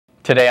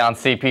Today on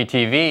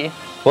Cptv,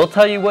 we'll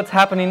tell you what's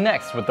happening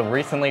next with the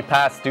recently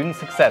passed student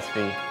success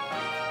fee.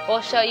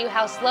 We'll show you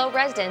how SLO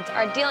residents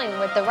are dealing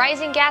with the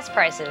rising gas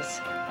prices.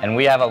 And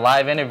we have a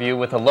live interview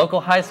with a local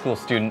high school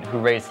student who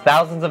raised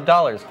thousands of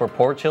dollars for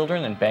poor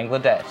children in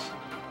Bangladesh.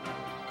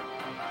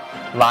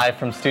 Live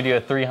from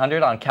Studio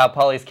 300 on Cal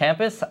Poly's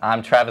campus,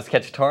 I'm Travis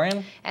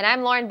Ketchatorian. And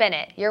I'm Lauren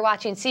Bennett. You're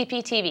watching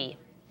Cptv.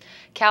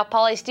 Cal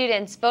Poly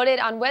students voted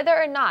on whether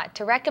or not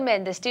to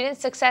recommend the student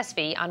success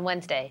fee on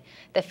Wednesday.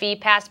 The fee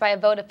passed by a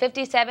vote of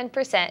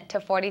 57% to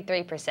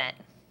 43%.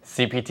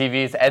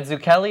 Cptv's Ed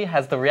Zucchelli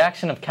has the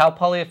reaction of Cal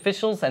Poly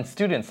officials and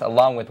students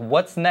along with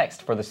what's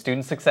next for the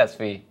student success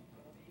fee.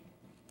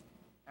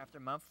 After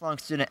month-long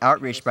student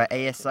outreach by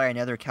ASI and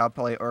other Cal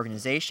Poly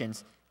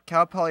organizations,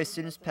 Cal Poly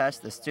students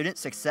passed the student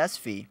success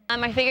fee.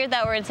 I figured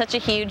that we're in such a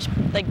huge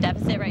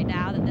deficit right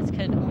now that this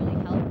could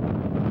only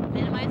help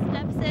minimize the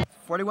deficit.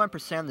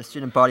 41% of the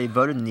student body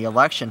voted in the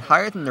election,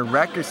 higher than the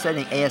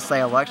record-setting ASI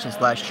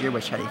elections last year,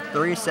 which had a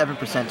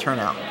 37%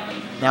 turnout.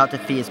 Now that the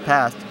fee is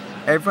passed,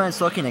 everyone is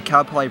looking at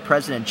Cal Poly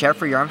President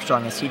Jeffrey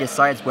Armstrong as he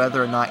decides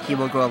whether or not he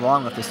will go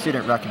along with the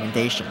student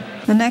recommendation.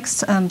 The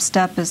next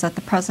step is that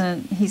the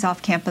president, he's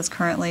off campus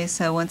currently,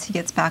 so once he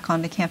gets back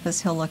onto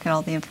campus, he'll look at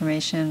all the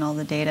information, all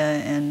the data,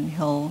 and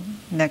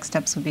next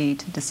steps will be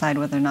to decide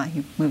whether or not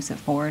he moves it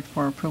forward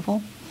for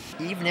approval.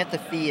 Even if the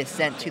fee is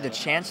sent to the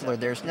chancellor,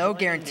 there's no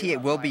guarantee it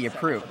will be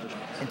approved.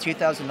 In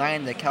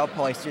 2009, the Cal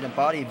Poly student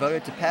body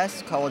voted to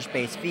pass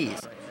college-based fees.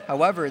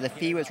 However, the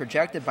fee was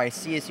rejected by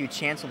CSU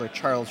Chancellor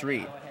Charles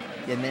Reed.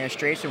 The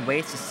administration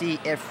waits to see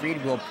if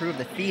Reed will approve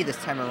the fee this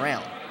time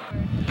around.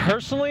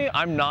 Personally,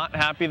 I'm not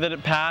happy that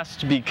it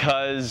passed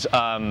because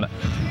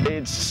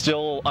it's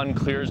still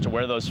unclear as to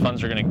where those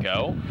funds are going to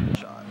go.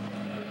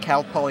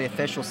 Cal Poly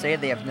officials say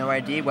they have no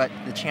idea what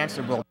the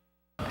chancellor will do.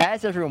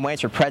 As everyone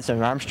waits for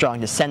President Armstrong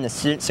to send the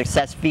student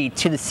success fee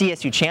to the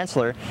CSU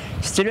Chancellor,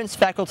 students,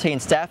 faculty,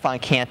 and staff on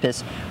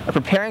campus are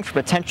preparing for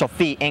potential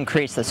fee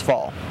increase this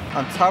fall.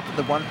 On top of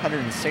the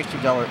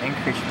 $160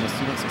 increase from the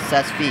student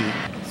success fee,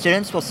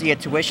 students will see a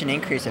tuition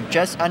increase of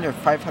just under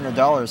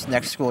 $500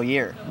 next school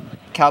year.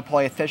 Cal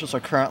Poly officials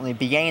are currently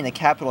beginning the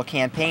capital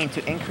campaign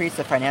to increase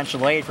the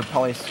financial aid for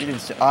Poly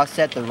students to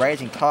offset the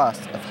rising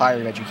costs of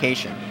higher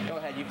education.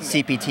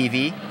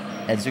 Cptv,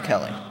 Ed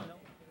Zucchelli.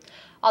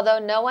 Although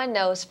no one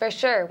knows for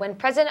sure when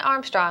President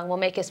Armstrong will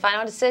make his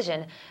final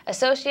decision,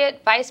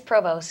 Associate Vice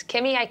Provost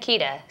Kimi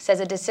Ikeda says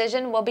a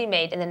decision will be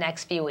made in the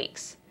next few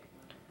weeks.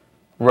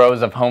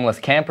 Rows of homeless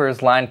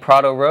campers line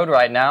Prado Road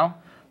right now.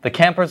 The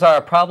campers are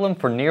a problem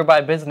for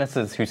nearby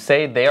businesses who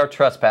say they are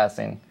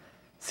trespassing.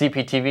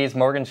 Cptv's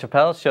Morgan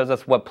Chappelle shows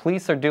us what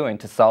police are doing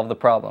to solve the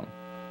problem.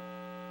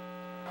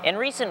 In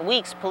recent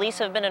weeks, police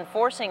have been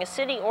enforcing a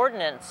city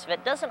ordinance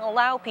that doesn't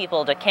allow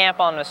people to camp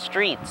on the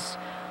streets.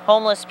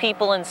 Homeless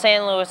people in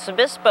San Luis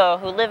Obispo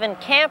who live in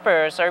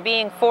campers are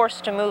being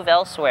forced to move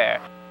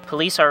elsewhere.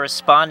 Police are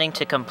responding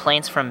to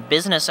complaints from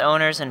business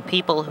owners and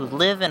people who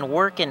live and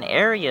work in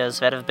areas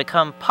that have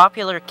become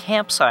popular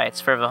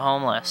campsites for the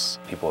homeless.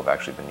 People have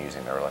actually been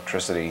using their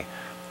electricity.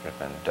 There's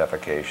been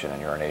defecation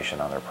and urination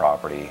on their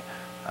property.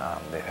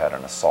 They've had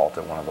an assault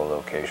at one of the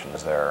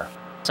locations there.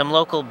 Some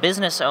local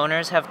business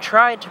owners have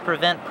tried to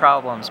prevent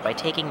problems by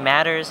taking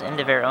matters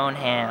into their own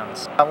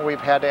hands. We've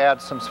had to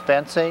add some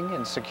fencing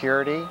and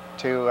security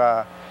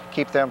to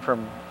keep them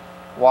from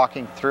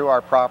walking through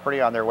our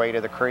property on their way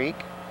to the creek.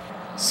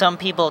 Some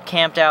people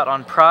camped out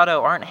on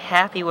Prado aren't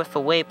happy with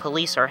the way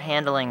police are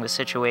handling the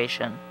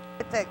situation.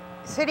 The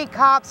city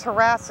cops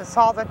harass us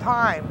all the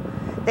time.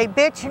 They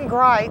bitch and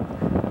gripe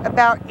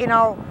about,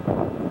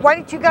 why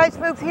did you guys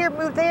move here,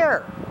 move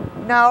there?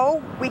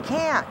 No, we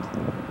can't.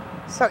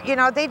 So,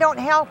 they don't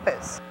help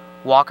us.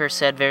 Walker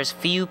said there's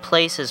few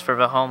places for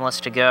the homeless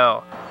to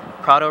go.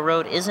 Prado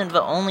Road isn't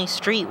the only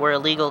street where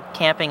illegal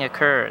camping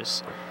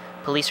occurs.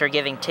 Police are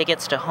giving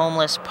tickets to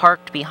homeless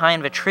parked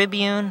behind the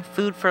Tribune,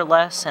 Food for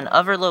Less, and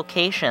other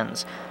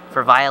locations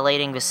for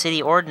violating the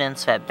city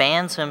ordinance that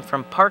bans them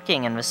from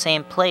parking in the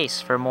same place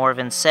for more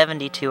than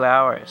 72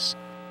 hours.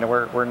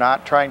 We're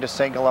not trying to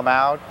single them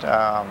out.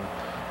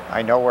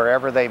 I know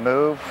wherever they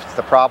move,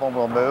 the problem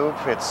will move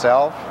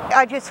itself.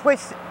 I just wish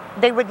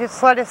they would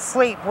just let us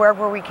sleep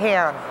wherever we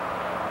can.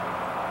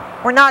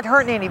 We're not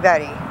hurting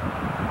anybody.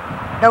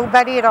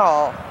 Nobody at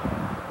all.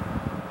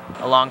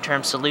 A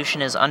long-term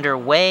solution is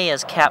underway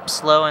as CAP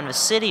SLO and the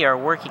city are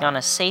working on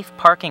a safe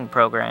parking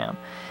program.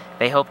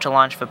 They hope to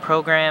launch the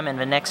program in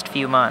the next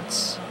few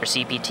months. For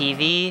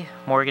Cptv,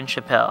 Morgan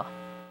Chappelle.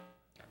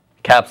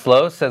 CAP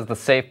SLO says the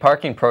safe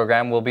parking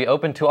program will be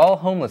open to all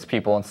homeless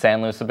people in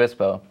San Luis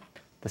Obispo.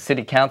 The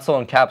City Council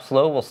and CAP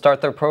SLO will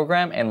start their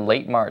program in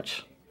late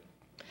March.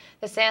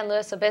 The San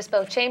Luis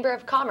Obispo Chamber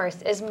of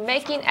Commerce is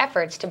making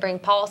efforts to bring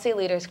policy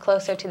leaders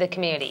closer to the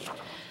community.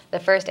 The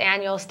first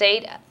annual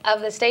State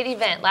of the State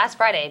event last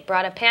Friday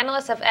brought a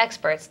panelist of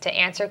experts to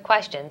answer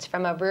questions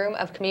from a room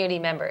of community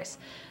members.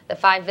 The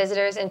 5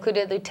 visitors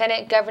included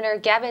Lieutenant Governor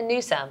Gavin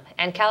Newsom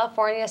and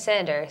California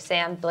Senator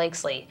Sam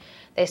Blakesley.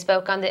 They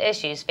spoke on the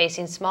issues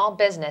facing small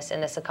business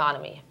in this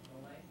economy.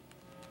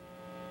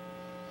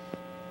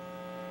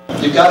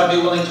 You've got to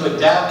be willing to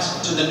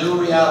adapt to the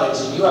new realities,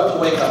 and you have to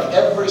wake up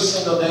every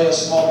single day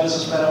as small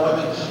businessmen and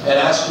women and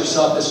ask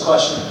yourself this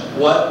question: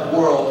 what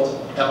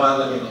world am I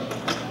living in?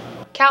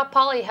 Cal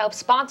Poly helped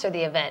sponsor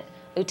the event.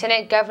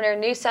 Lieutenant Governor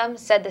Newsom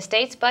said the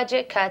state's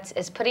budget cuts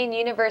is putting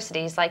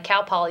universities like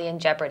Cal Poly in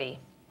jeopardy.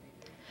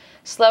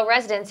 SLO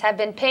residents have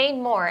been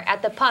paying more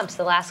at the pumps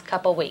the last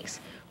couple weeks.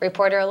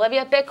 Reporter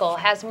Olivia Bickle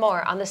has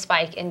more on the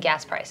spike in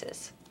gas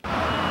prices.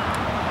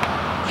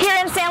 Here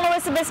in San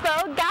Luis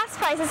Obispo, gas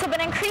prices have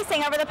been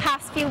increasing over the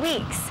past few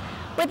weeks.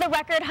 With a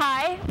record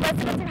high,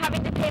 residents are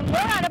having to pay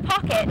more out of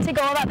pocket to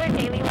go about their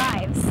daily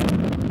lives.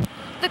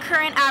 The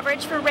current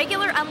average for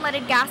regular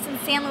unleaded gas in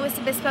San Luis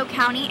Obispo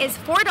County is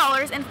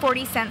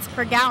 $4.40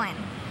 per gallon.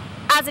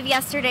 As of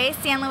yesterday,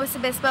 San Luis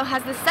Obispo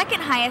has the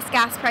second highest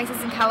gas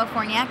prices in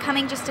California,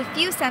 coming just a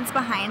few cents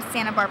behind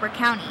Santa Barbara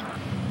County.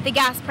 The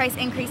gas price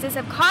increases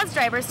have caused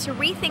drivers to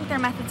rethink their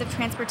methods of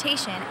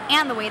transportation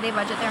and the way they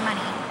budget their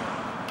money.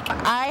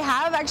 I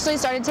have actually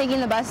started taking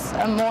the bus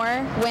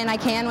more when I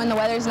can, when the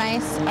weather's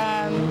nice,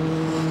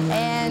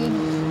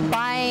 and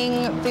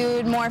buying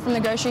food more from the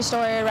grocery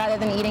store rather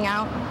than eating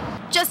out.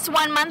 Just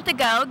 1 month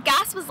ago,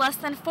 gas was less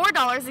than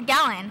 $4 a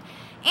gallon,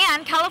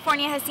 and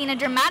California has seen a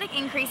dramatic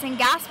increase in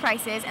gas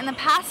prices in the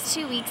past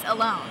 2 weeks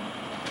alone.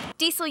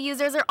 Diesel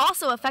users are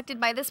also affected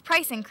by this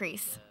price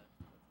increase.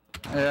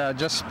 Yeah, I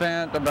just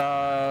spent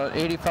about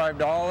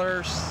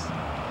 $85,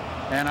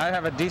 and I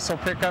have a diesel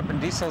pickup,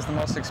 and diesel is the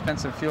most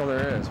expensive fuel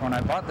there is. When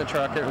I bought the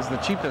truck, it was the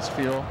cheapest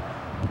fuel.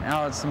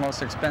 Now it's the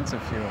most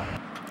expensive fuel.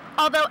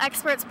 Although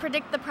experts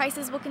predict the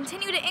prices will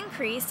continue to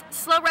increase,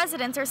 SLO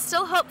residents are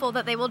still hopeful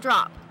that they will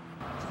drop.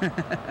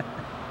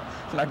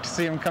 I'd like to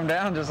see them come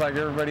down just like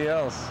everybody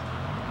else.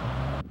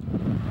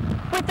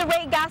 With the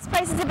rate gas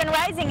prices have been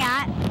rising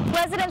at,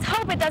 residents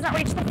hope it doesn't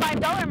reach the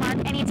 $5 mark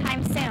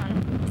anytime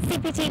soon.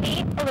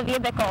 Cptv, Olivia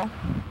Bickle.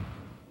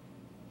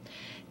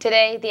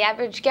 Today, the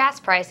average gas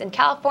price in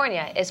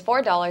California is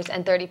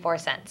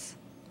 $4.34.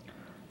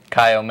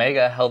 Chi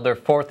Omega held their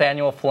 4th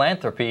annual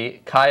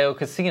philanthropy Chi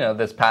Casino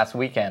this past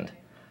weekend.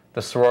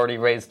 The sorority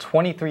raised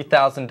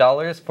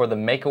 $23,000 for the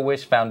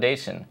Make-A-Wish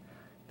Foundation.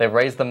 They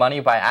raised the money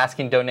by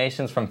asking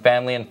donations from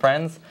family and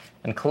friends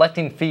and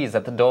collecting fees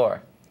at the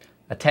door.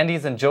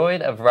 Attendees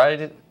enjoyed a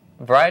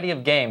variety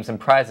of games and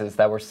prizes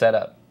that were set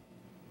up.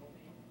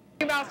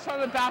 About some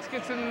of the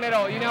baskets in the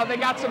middle, you know, they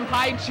got some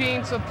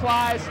hygiene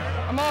supplies.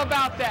 I'm all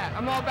about that.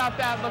 I'm all about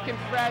that, looking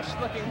fresh,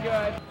 looking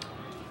good.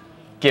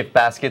 Gift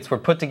baskets were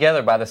put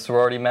together by the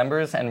sorority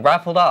members and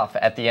raffled off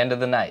at the end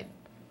of the night.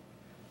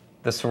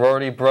 The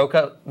sorority broke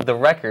up the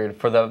record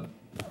for the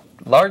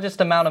largest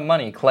amount of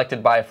money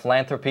collected by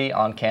philanthropy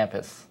on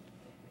campus.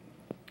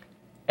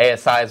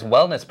 ASI's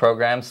wellness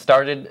program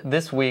started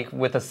this week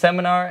with a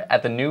seminar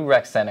at the new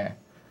rec center.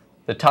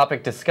 The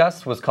topic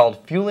discussed was called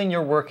Fueling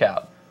Your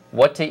Workout: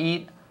 What to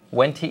eat,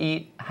 when to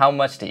eat, how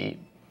much to eat.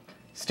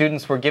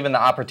 Students were given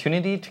the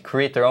opportunity to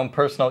create their own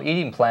personal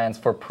eating plans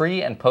for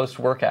pre- and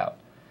post-workout.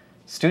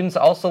 Students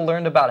also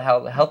learned about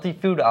how healthy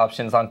food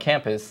options on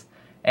campus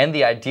and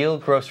the ideal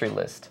grocery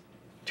list.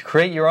 To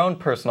create your own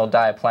personal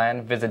diet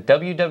plan, visit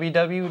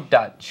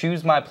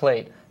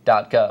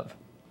www.choosemyplate.gov.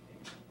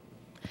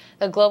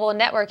 The Global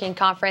Networking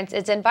Conference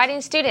is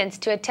inviting students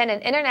to attend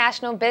an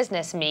international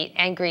business meet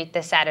and greet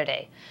this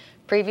Saturday.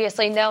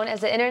 Previously known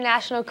as the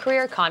International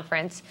Career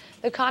Conference,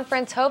 the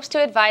conference hopes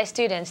to advise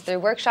students through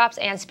workshops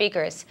and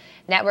speakers.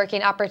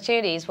 Networking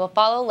opportunities will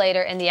follow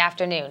later in the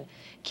afternoon.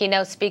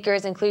 Keynote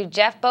speakers include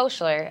Jeff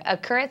Boschler, a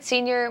current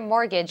senior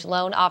mortgage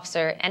loan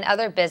officer, and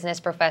other business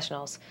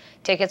professionals.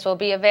 Tickets will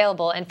be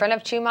available in front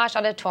of Chumash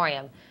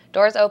Auditorium.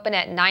 Doors open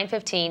at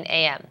 9:15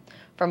 a.m.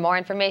 For more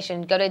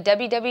information, go to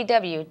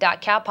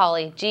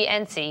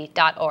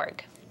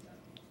www.calpolygnc.org.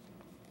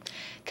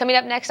 Coming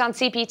up next on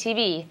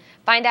CPTV,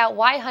 find out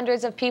why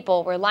hundreds of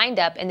people were lined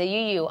up in the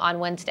UU on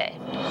Wednesday.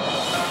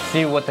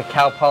 See what the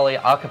Cal Poly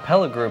a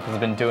cappella group has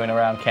been doing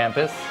around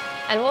campus.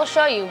 And we'll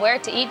show you where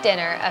to eat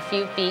dinner a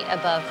few feet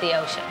above the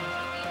ocean.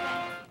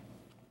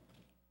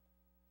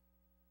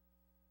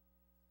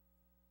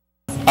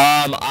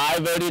 I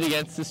voted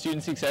against the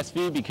student success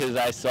fee because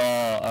I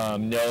saw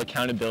no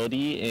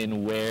accountability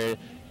in where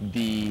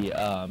the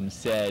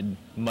said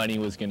money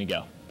was going to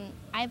go.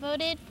 I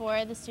voted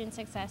for the student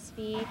success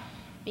fee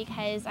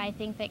because I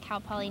think that Cal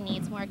Poly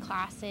needs more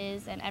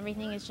classes and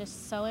everything is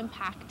just so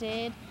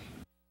impacted.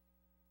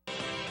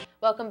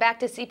 Welcome back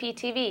to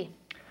CPTV.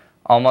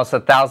 Almost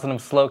 1,000 of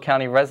SLO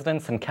County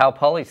residents and Cal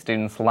Poly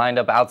students lined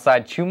up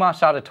outside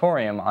Chumash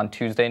Auditorium on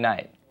Tuesday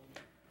night.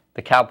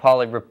 The Cal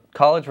Poly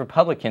College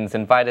Republicans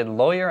invited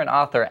lawyer and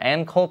author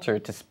Ann Coulter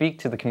to speak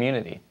to the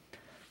community.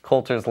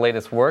 Coulter's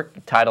latest work,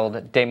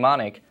 titled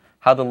Demonic: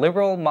 How the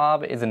Liberal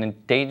Mob is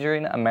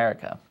Endangering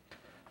America.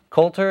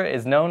 Coulter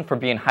is known for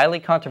being highly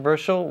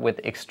controversial with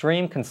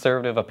extreme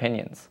conservative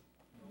opinions.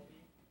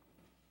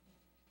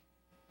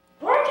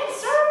 We're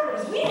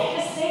conservatives. We think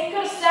the state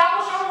could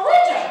establish a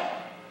religion.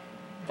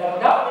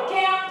 Federal government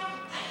can't.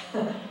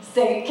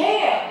 State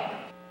can.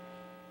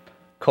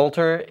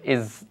 Coulter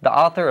is the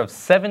author of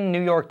 7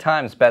 New York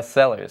Times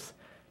bestsellers.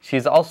 She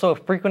is also a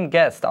frequent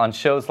guest on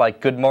shows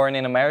like Good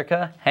Morning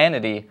America,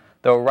 Hannity,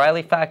 The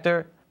O'Reilly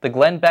Factor, The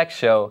Glenn Beck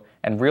Show,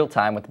 and Real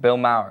Time with Bill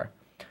Maher.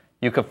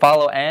 You can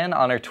follow Ann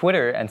on her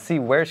Twitter and see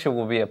where she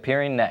will be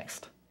appearing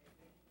next.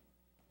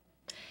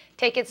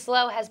 Take It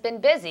Slow has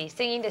been busy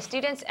singing to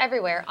students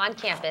everywhere on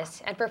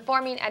campus and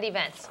performing at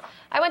events.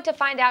 I went to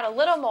find out a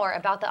little more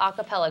about the a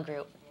cappella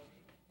group.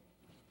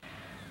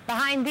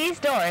 Behind these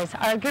doors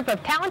are a group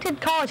of talented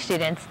college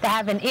students that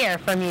have an ear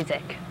for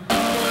music.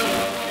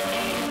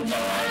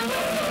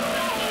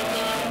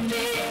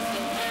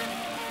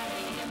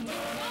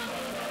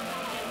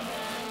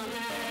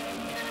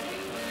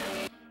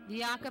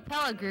 The a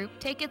cappella group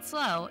Take It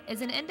Slow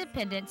is an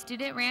independent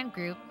student-ran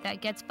group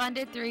that gets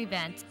funded through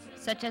events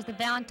such as the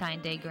Valentine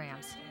Day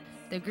Grams.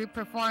 The group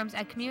performs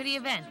at community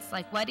events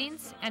like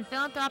weddings and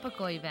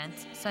philanthropical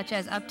events such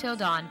as Up Till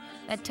Dawn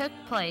that took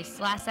place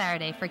last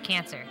Saturday for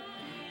cancer.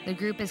 The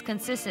group is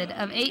consisted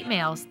of 8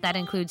 males that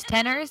includes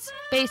tenors,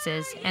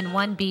 basses, and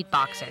 1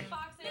 beatboxer.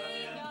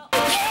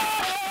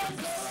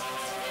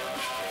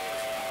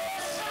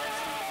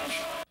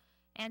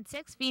 And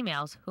 6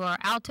 females who are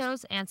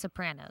altos and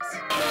sopranos.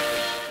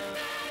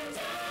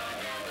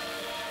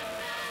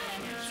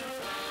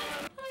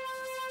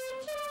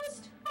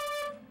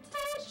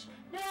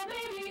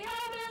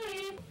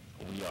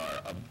 We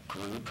are a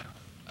group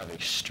of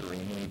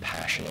extremely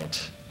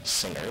passionate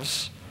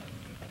singers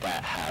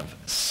that have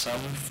some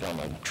form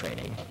of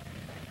training,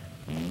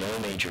 no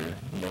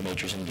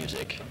majors in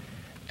music,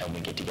 and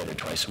we get together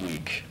twice a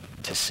week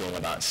to sing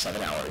about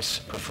 7 hours,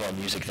 perform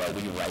music that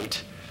we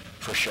write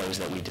for shows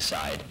that we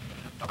decide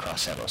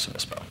across San Luis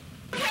Obispo.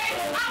 I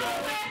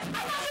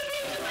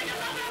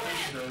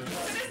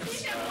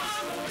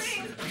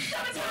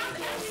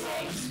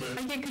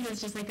think because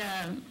it's just like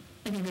a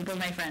group of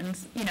my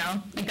friends, you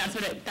know, like that's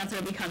what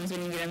it becomes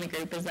when you get in the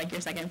group, is like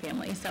your second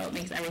family. So it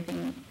makes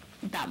everything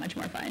that much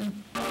more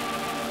fun.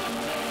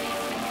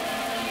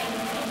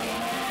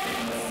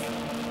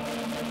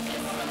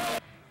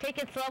 Take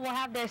It Slow will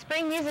have their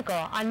spring musical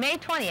on May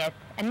 20th,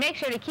 and make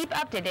sure to keep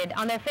updated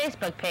on their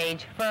Facebook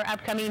page for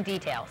upcoming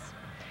details.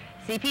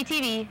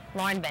 Cptv,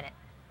 Lauren Bennett.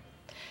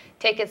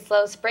 Take It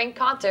Slow's spring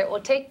concert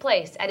will take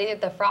place at either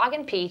the Frog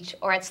and Peach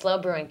or at Slow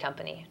Brewing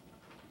Company.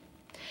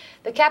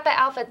 The Kappa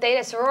Alpha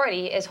Theta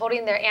sorority is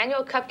holding their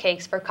annual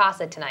cupcakes for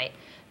CASA tonight.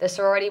 The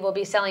sorority will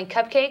be selling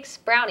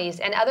cupcakes, brownies,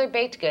 and other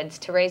baked goods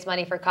to raise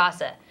money for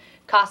CASA.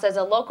 CASA is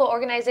a local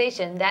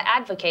organization that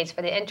advocates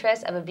for the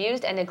interests of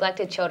abused and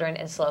neglected children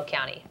in SLO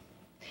County.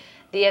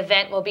 The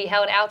event will be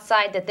held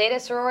outside the Theta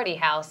Sorority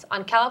House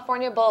on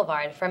California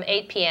Boulevard from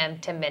 8 p.m.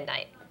 to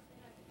midnight.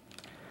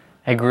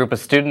 A group of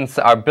students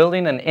are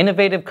building an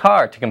innovative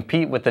car to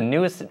compete with the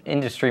newest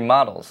industry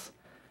models.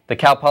 The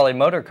Cal Poly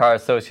Motor Car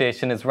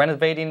Association is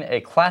renovating a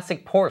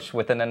classic Porsche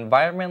with an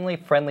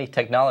environmentally friendly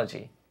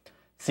technology.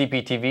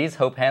 CPTV's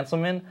Hope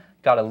Hanselman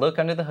got a look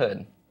under the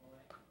hood.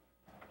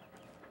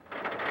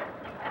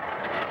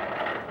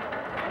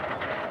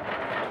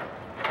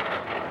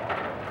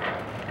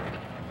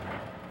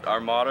 Our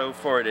motto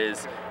for it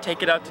is,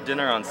 take it out to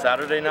dinner on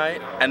Saturday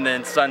night, and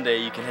then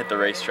Sunday you can hit the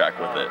racetrack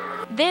with it.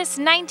 This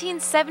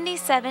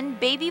 1977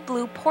 baby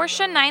blue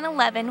Porsche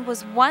 911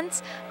 was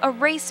once a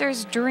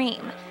racer's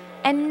dream,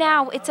 and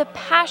now it's a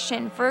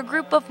passion for a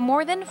group of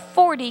more than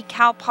 40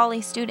 Cal Poly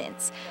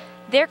students.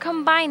 They're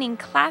combining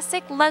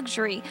classic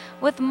luxury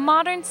with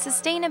modern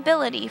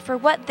sustainability for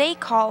what they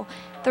call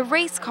the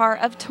race car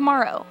of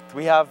tomorrow.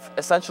 We have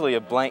essentially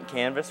a blank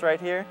canvas right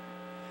here,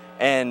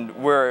 and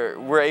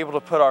we're able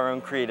to put our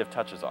own creative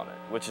touches on it,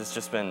 which has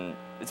just been,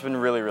 it's been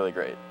really, really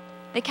great.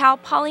 The Cal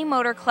Poly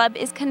Motor Club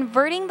is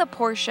converting the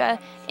Porsche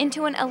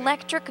into an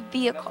electric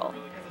vehicle.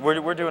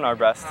 We're doing our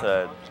best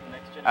to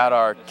add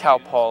our Cal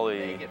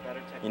Poly,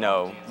 you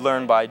know,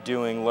 learn by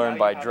doing, learn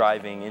by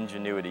driving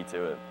ingenuity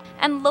to it.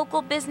 And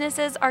local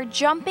businesses are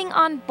jumping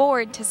on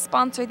board to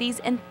sponsor these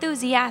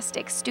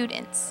enthusiastic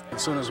students.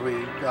 As soon as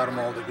we got them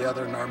all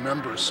together and our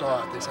members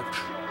saw it, they said,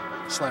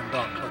 slam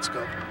dunk, let's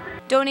go.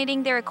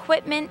 Donating their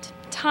equipment,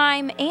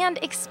 time, and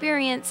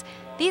experience,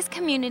 these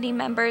community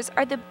members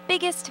are the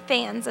biggest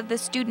fans of the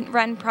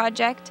student-run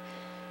project.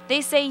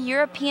 They say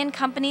European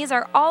companies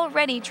are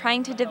already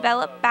trying to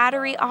develop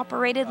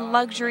battery-operated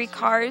luxury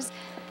cars,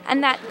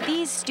 and that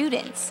these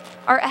students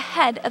are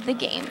ahead of the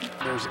game.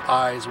 There's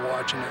eyes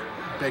watching it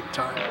big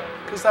time,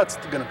 because that's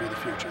going to be the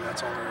future.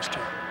 That's all there is to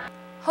it.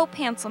 Hope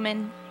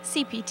Hanselman,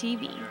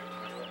 CPTV.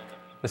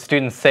 The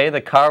students say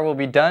the car will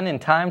be done in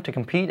time to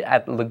compete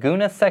at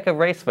Laguna Seca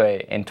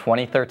Raceway in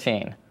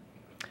 2013.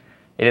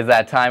 It is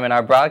that time in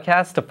our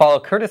broadcast to follow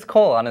Curtis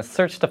Cole on his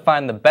search to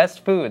find the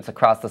best foods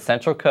across the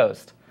Central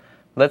Coast.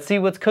 Let's see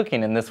what's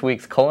cooking in this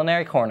week's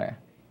Culinary Corner.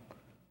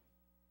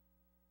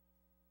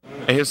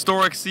 A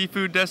historic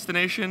seafood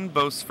destination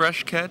boasts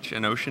fresh catch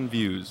and ocean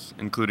views,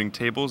 including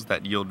tables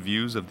that yield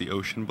views of the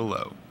ocean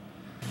below.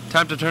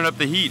 Time to turn up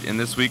the heat in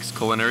this week's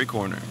Culinary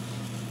Corner.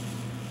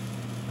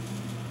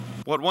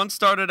 What once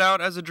started out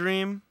as a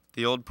dream,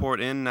 the Old Port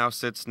Inn now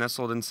sits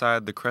nestled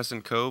inside the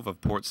Crescent Cove of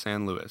Port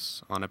San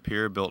Luis, on a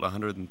pier built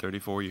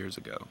 134 years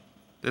ago.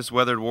 This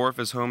weathered wharf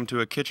is home to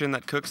a kitchen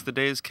that cooks the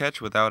day's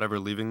catch without ever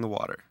leaving the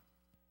water.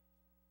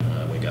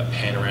 We got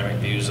panoramic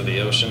views of the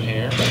ocean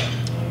here.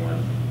 We're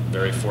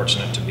very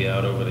fortunate to be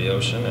out over the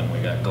ocean, and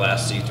we got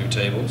glass see-through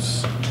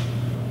tables.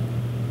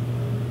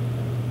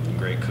 And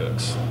great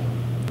cooks.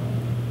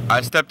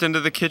 I stepped into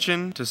the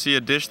kitchen to see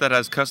a dish that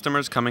has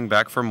customers coming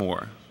back for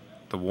more,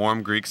 the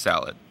warm Greek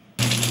salad.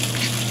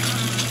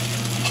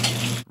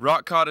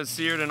 Rock cod is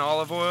seared in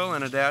olive oil,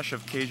 and a dash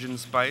of Cajun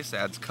spice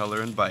adds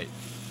color and bite.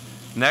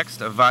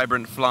 Next, a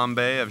vibrant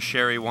flambé of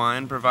sherry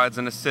wine provides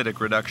an acidic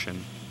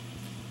reduction.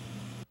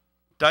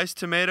 Diced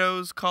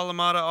tomatoes,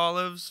 Kalamata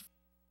olives,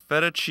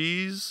 feta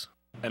cheese,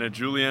 and a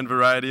julienne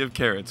variety of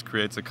carrots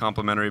creates a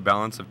complementary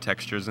balance of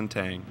textures and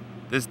tang.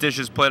 This dish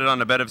is plated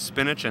on a bed of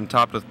spinach and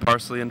topped with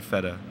parsley and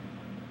feta.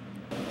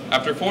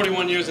 After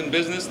 41 years in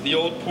business, the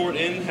Old Port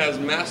Inn has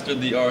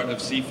mastered the art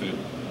of seafood.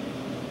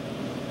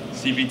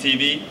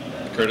 Cptv,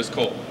 Curtis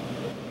Cole.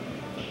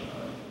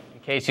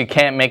 In case you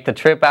can't make the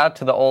trip out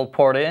to the Old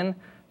Port Inn,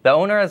 the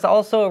owner has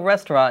also a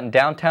restaurant in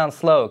downtown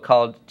SLO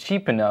called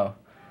Cptv.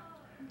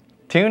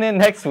 Tune in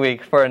next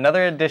week for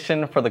another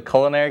edition for the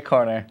Culinary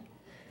Corner.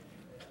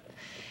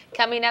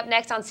 Coming up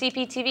next on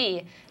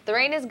Cptv, the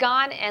rain is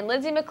gone and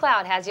Lindsay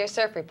McLeod has your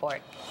surf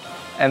report.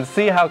 And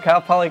see how Cal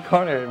Poly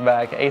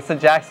cornerback Asa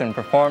Jackson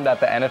performed at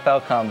the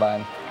NFL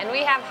Combine. And we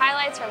have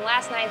highlights from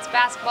last night's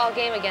basketball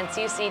game against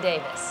UC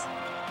Davis.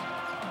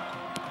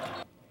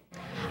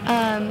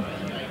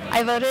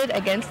 I voted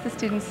against the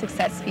student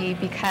success fee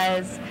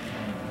because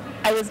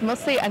I was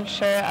mostly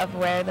unsure of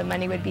where the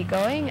money would be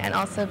going, and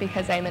also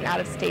because I'm an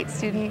out-of-state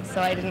student,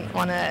 so I didn't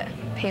want to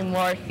pay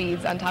more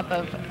fees on top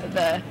of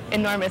the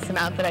enormous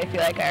amount that I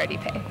feel like I already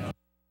pay.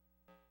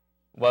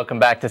 Welcome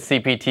back to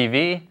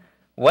Cptv.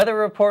 Weather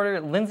reporter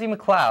Lindsay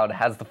McLeod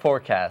has the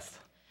forecast.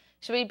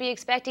 Should we be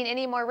expecting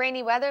any more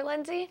rainy weather,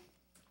 Lindsay?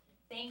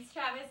 Thanks,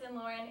 Travis and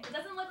Lauren. It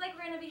doesn't look like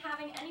we're going to be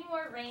having any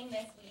more rain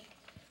this week.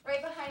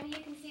 Right behind me,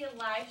 you can see a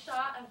live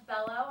shot of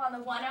Bello on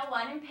the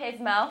 101 in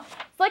Pismo.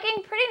 It's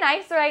looking pretty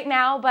nice right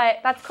now, but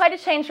that's quite a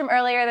change from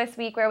earlier this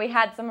week where we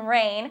had some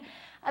rain.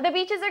 The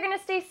beaches are going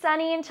to stay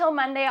sunny until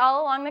Monday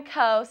all along the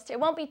coast. It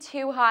won't be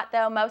too hot,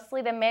 though,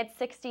 mostly the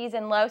mid-60s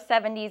and low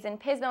 70s in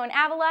Pismo and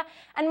Avila,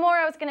 and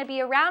Morrow is going to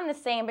be around the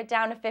same, but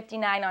down to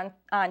 59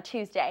 on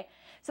Tuesday.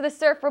 So the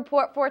surf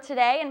report for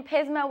today, in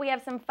Pismo we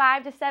have some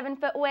 5 to 7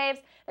 foot waves.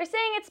 They're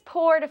saying it's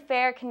poor to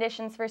fair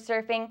conditions for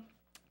surfing.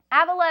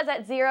 Avila is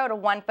at 0 to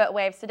 1 foot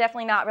waves, so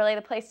definitely not really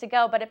the place to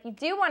go. But if you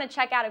do want to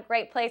check out a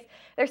great place,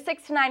 there's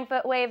 6 to 9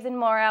 foot waves in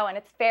Morrow, and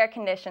it's fair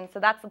conditions, so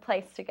that's the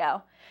place to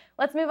go.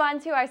 Let's move on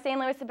to our San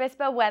Luis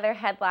Obispo weather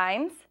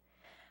headlines.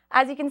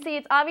 As you can see,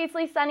 it's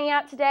obviously sunny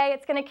out today.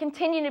 It's going to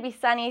continue to be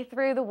sunny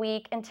through the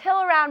week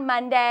until around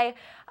Monday.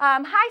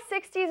 High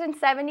 60s and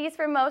 70s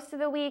for most of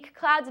the week.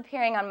 Clouds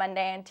appearing on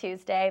Monday and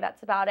Tuesday.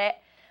 That's about it.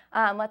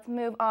 Let's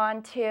move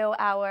on to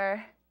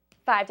our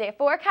 5-day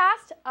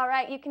forecast. All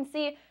right, you can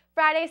see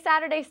Friday,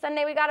 Saturday,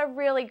 Sunday, we got a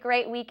really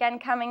great weekend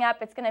coming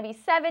up. It's going to be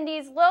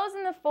 70s, lows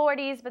in the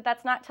 40s, but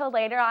that's not till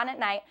later on at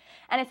night.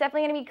 And it's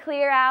definitely going to be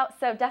clear out,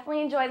 so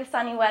definitely enjoy the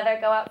sunny weather.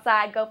 Go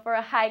outside, go for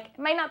a hike. It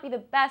might not be the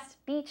best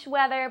beach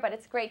weather, but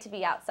it's great to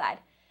be outside.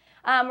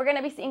 We're going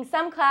to be seeing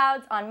some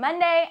clouds on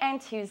Monday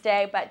and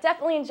Tuesday, but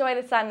definitely enjoy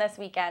the sun this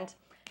weekend.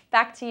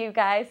 Back to you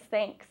guys.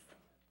 Thanks.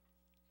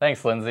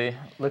 Thanks, Lindsay.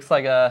 Looks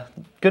like a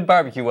good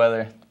barbecue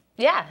weather.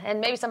 Yeah, and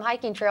maybe some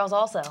hiking trails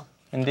also.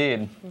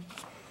 Indeed.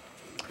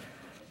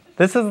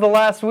 This is the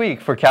last week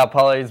for Cal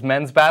Poly's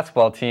men's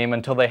basketball team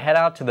until they head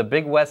out to the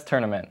Big West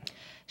tournament.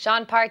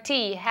 Sean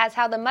Partee has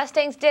how the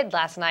Mustangs did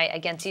last night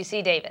against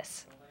UC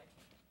Davis.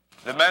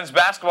 The men's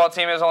basketball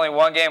team has only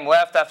one game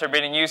left after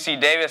beating UC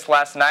Davis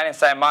last night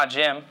inside Mott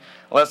Gym.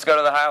 Let's go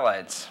to the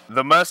highlights.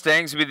 The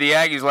Mustangs beat the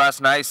Aggies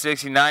last night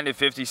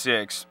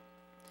 69-56.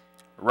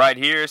 Right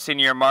here,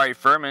 senior Amari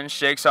Furman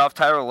shakes off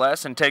Tyler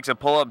Less and takes a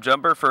pull-up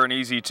jumper for an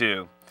easy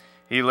 2.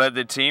 He led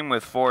the team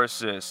with 4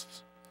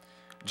 assists.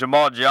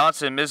 Jamal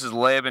Johnson misses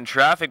layup in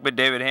traffic, but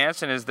David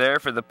Hansen is there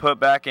for the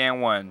putback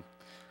and 1.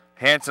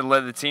 Hansen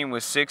led the team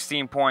with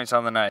 16 points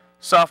on the night.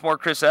 Sophomore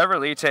Chris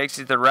Everly takes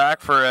it to the rack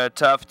for a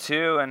tough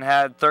 2 and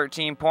had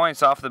 13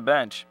 points off the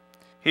bench.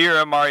 Here,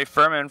 Amari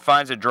Furman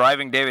finds a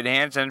driving David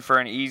Hansen for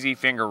an easy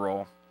finger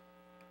roll.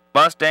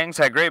 Mustangs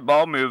had great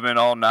ball movement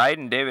all night,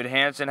 and David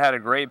Hansen had a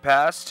great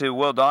pass to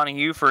Will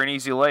Donahue for an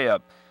easy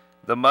layup.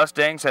 The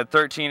Mustangs had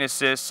 13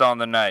 assists on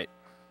the night.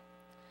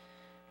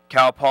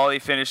 Cal Poly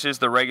finishes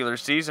the regular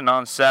season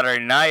on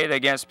Saturday night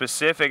against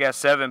Pacific at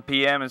 7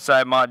 p.m.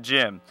 inside Mott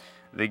Gym.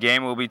 The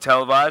game will be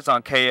televised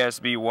on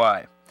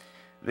KSBY.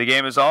 The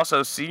game is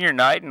also senior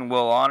night and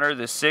will honor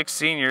the 6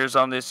 seniors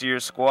on this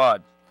year's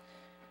squad.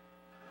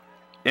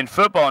 In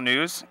football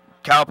news,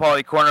 Cal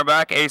Poly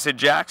cornerback Asa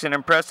Jackson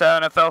impressed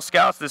out NFL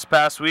scouts this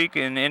past week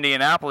in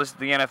Indianapolis at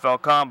the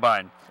NFL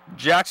Combine.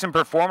 Jackson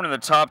performed in the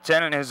top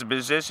 10 in his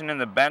position in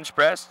the bench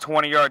press,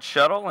 20-yard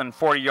shuttle, and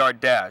 40-yard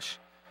dash.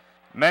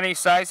 Many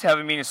sites have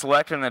him being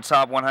selected in the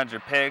top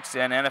 100 picks,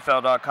 and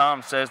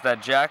NFL.com says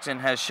that Jackson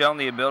has shown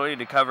the ability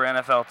to cover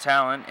NFL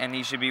talent, and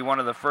he should be one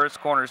of the first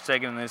corners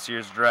taken in this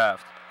year's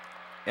draft.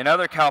 In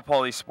other Cal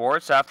Poly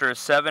sports, after a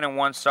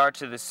 7-1 start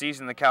to the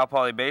season, the Cal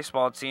Poly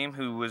baseball team,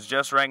 who was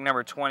just ranked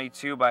number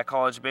 22 by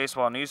College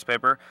Baseball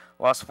Newspaper,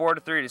 lost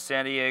 4-3 to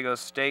San Diego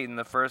State in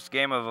the first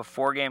game of a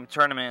 4-game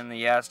tournament in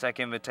the Aztec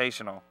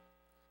Invitational.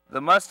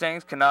 The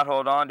Mustangs could not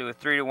hold on to a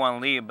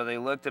 3-1 lead, but they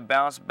look to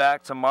bounce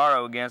back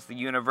tomorrow against the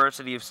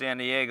University of San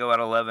Diego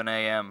at 11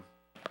 a.m.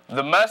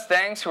 The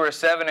Mustangs, who are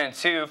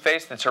 7-2,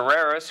 face the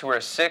Toreros, who are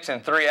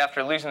 6-3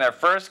 after losing their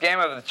first game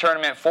of the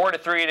tournament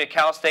 4-3 to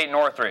Cal State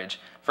Northridge.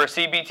 For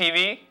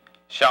Cptv,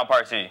 Sean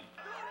Partee.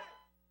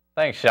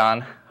 Thanks,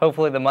 Sean.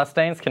 Hopefully the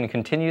Mustangs can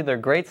continue their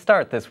great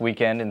start this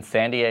weekend in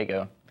San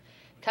Diego.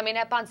 Coming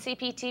up on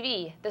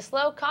Cptv, the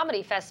Slow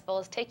Comedy Festival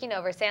is taking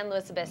over San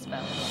Luis Obispo.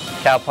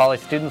 Cal Poly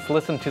students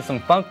listen to some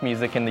funk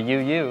music in the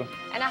UU.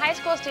 And a high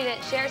school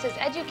student shares his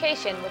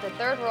education with a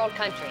third world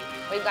country.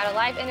 We've got a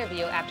live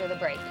interview after the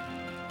break.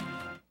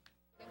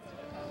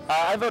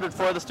 I voted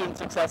for the student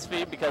success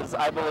fee because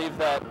I believe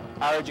that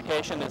our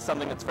education is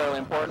something that's fairly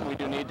important. We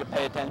do need to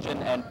pay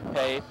attention and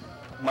pay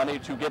money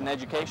to get an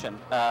education.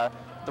 The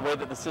way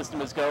that the system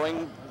is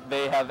going,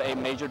 they have a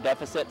major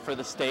deficit for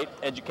the state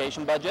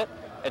education budget.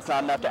 It's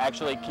not enough to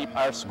actually keep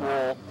our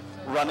school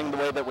running the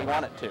way that we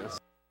want it to.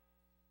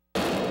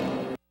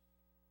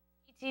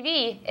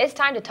 CPTV, it's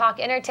time to talk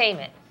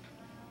entertainment.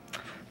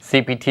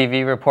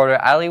 CPTV reporter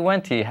Ali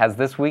Wente has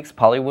this week's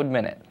Pollywood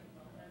Minute.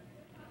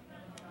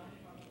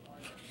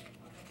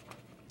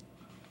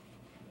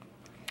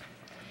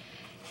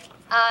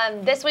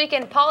 This week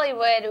in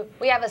Pollywood,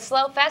 we have a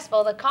slow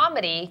festival. The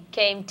comedy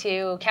came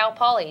to Cal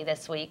Poly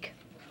this week.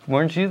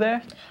 Weren't you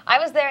there? I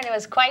was there, and it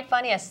was quite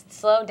funny. A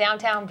slow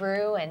downtown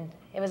brew, and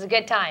it was a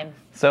good time.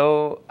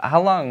 So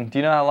how long, do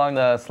you know how long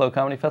the Slow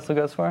Comedy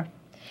Festival goes for?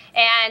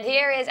 And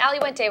here is Ali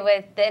Wente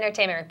with the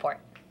entertainment report.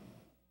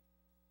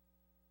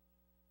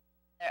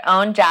 Their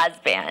own jazz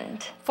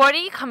band.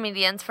 40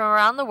 comedians from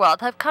around the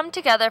world have come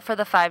together for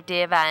the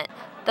 5-day event.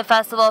 The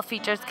festival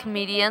features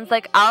comedians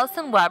like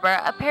Allison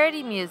Weber, a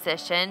parody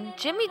musician,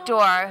 Jimmy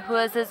Dore, who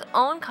has his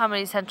own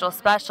Comedy Central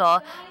special,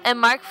 and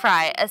Mark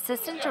Fry,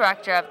 assistant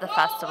director of the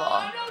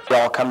festival. We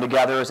all come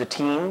together as a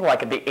team,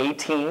 like the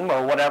A-Team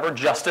or whatever,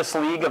 Justice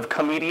League of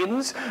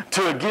comedians,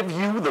 to give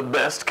you the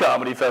best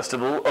comedy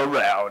festival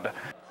around.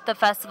 The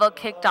festival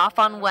kicked off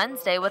on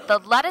Wednesday with the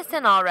Let Us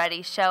In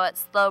Already show at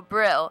Slow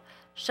Brew.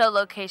 Show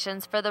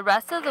locations for the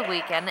rest of the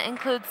weekend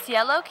include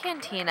Cielo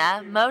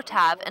Cantina,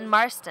 Motav, and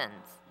Marston's.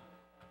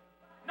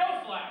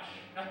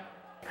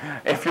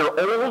 If you're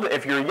old,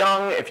 if you're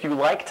young, if you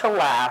like to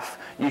laugh,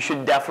 you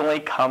should definitely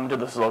come to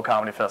the Slow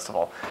Comedy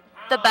Festival.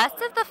 The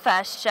Best of the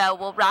Fest show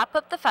will wrap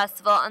up the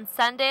festival on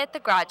Sunday at the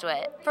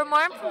Graduate. For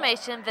more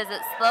information, visit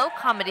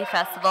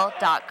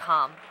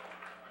slowcomedyfestival.com.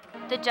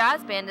 The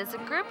jazz band is a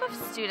group of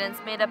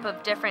students made up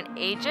of different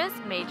ages,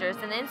 majors,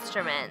 and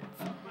instruments.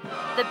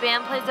 The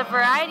band plays a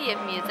variety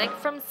of music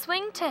from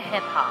swing to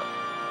hip-hop.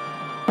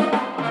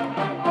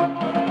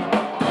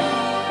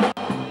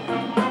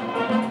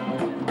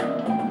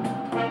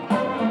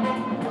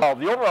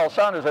 The overall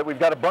sound is that we've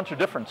got a bunch of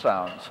different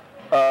sounds.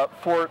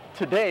 For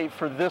today,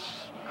 for this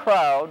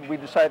crowd, we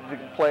decided to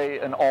play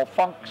an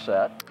all-funk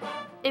set.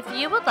 If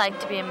you would like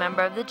to be a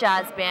member of the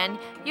jazz band,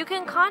 you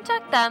can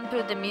contact them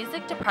through the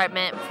music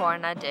department for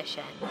an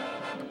audition.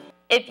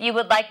 If you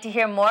would like to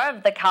hear more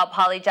of the Cal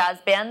Poly Jazz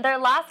Band, their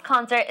last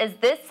concert is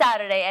this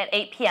Saturday at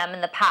 8 p.m. in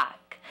the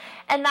Pack.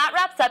 And that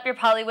wraps up your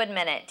Pollywood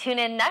Minute. Tune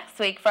in next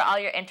week for all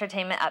your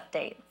entertainment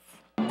updates.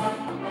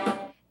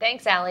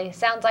 Thanks, Ali.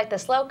 Sounds like the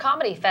Slow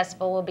Comedy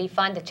Festival will be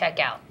fun to check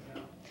out.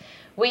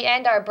 We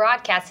end our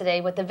broadcast today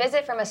with a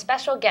visit from a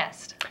special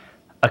guest.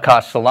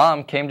 Akash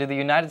Salam came to the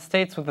United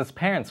States with his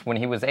parents when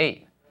he was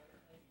 8,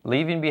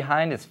 leaving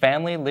behind his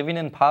family living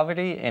in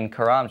poverty in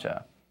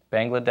Karamja,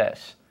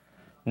 Bangladesh.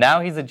 Now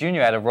he's a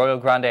junior at a Royal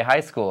Grande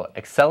High School,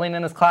 excelling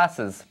in his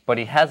classes, but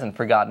he hasn't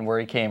forgotten where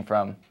he came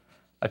from.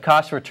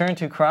 Akash returned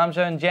to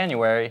Karamja in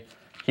January.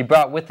 He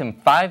brought with him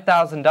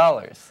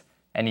 $5,000,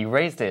 and he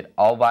raised it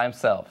all by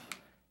himself.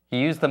 He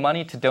used the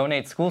money to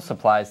donate school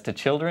supplies to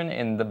children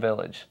in the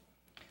village,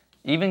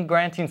 even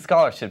granting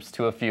scholarships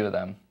to a few of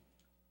them.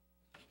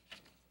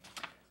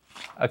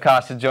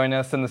 Akash is joining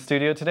us in the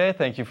studio today.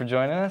 Thank you for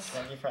joining us.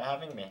 Thank you for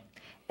having me.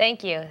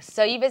 Thank you.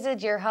 So you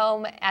visited your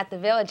home at the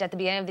village at the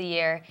beginning of the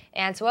year,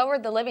 and so what were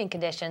the living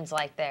conditions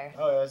like there?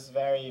 Oh, it was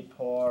very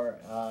poor.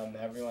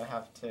 Everyone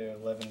have to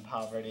live in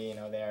poverty. You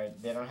know,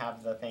 they don't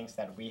have the things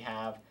that we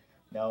have.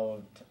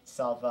 No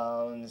cell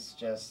phones,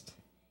 just,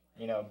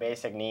 you know,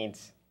 basic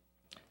needs.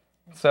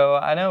 So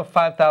I know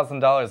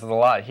 $5,000 is a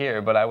lot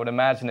here, but I would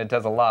imagine it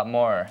does a lot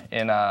more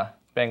in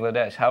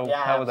Bangladesh. How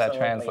would that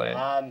translate?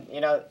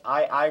 You know,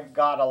 I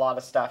got a lot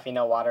of stuff, you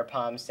know, water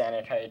pumps,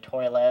 sanitary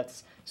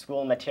toilets,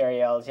 school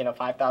materials. You know,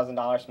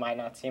 $5,000 might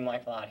not seem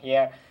like a lot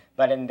here,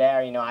 but in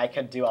there, you know, I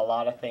could do a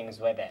lot of things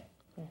with it.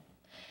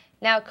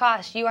 Now,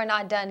 Akash, you are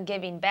not done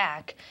giving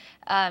back.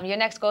 Your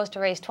next goal is to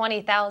raise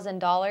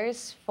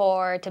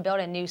 $20,000 to build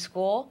a new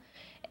school.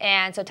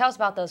 And so tell us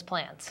about those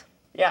plans.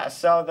 Yeah,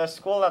 so the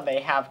school that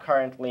they have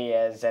currently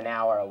is an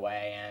hour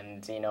away,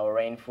 and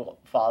rain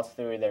falls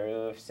through the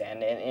roofs,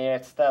 and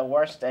it's the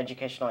worst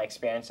educational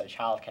experience a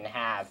child can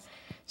have.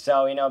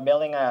 So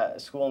building a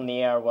school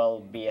near will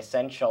be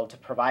essential to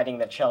providing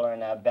the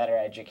children a better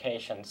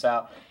education.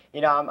 So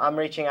I'm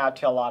reaching out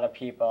to a lot of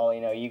people,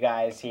 you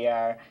guys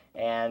here,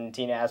 and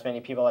as many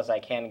people as I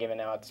can,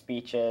 giving out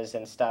speeches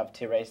and stuff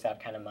to raise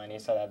that kind of money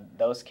so that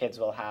those kids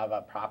will have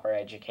a proper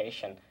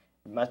education.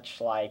 Much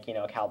like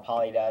Cal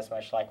Poly does,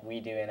 much like we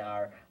do in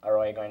our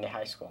Arroyo Grande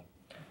High School.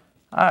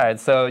 All right,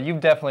 so you've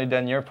definitely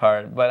done your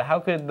part, but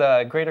how could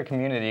the greater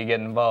community get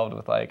involved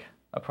with like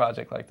a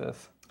project like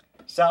this?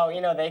 So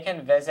they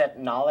can visit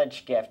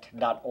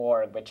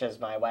knowledgegift.org, which is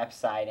my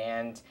website,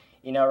 and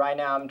right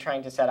now I'm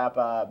trying to set up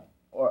a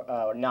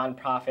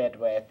nonprofit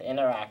with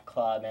Interact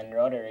Club and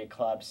Rotary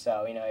Club.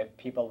 So if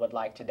people would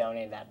like to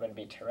donate, that would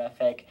be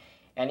terrific.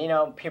 And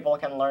people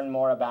can learn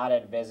more about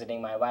it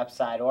visiting my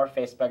website or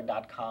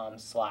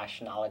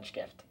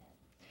facebook.com/knowledgegift.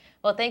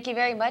 Well, thank you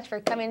very much for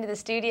coming to the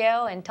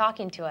studio and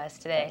talking to us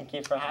today. Thank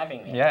you for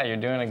having me. Yeah, you're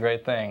doing a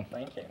great thing.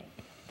 Thank you.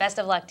 Best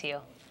of luck to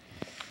you.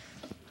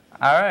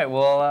 All right,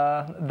 well,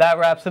 that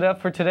wraps it up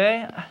for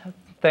today.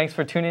 Thanks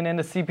for tuning in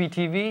to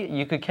CPTV.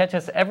 You could catch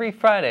us every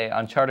Friday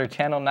on Charter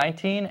Channel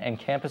 19 and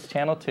Campus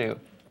Channel 2.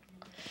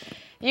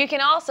 You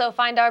can also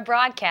find our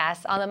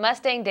broadcasts on the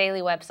Mustang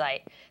Daily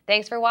website.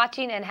 Thanks for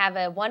watching and have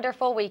a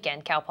wonderful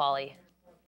weekend, Cal Poly.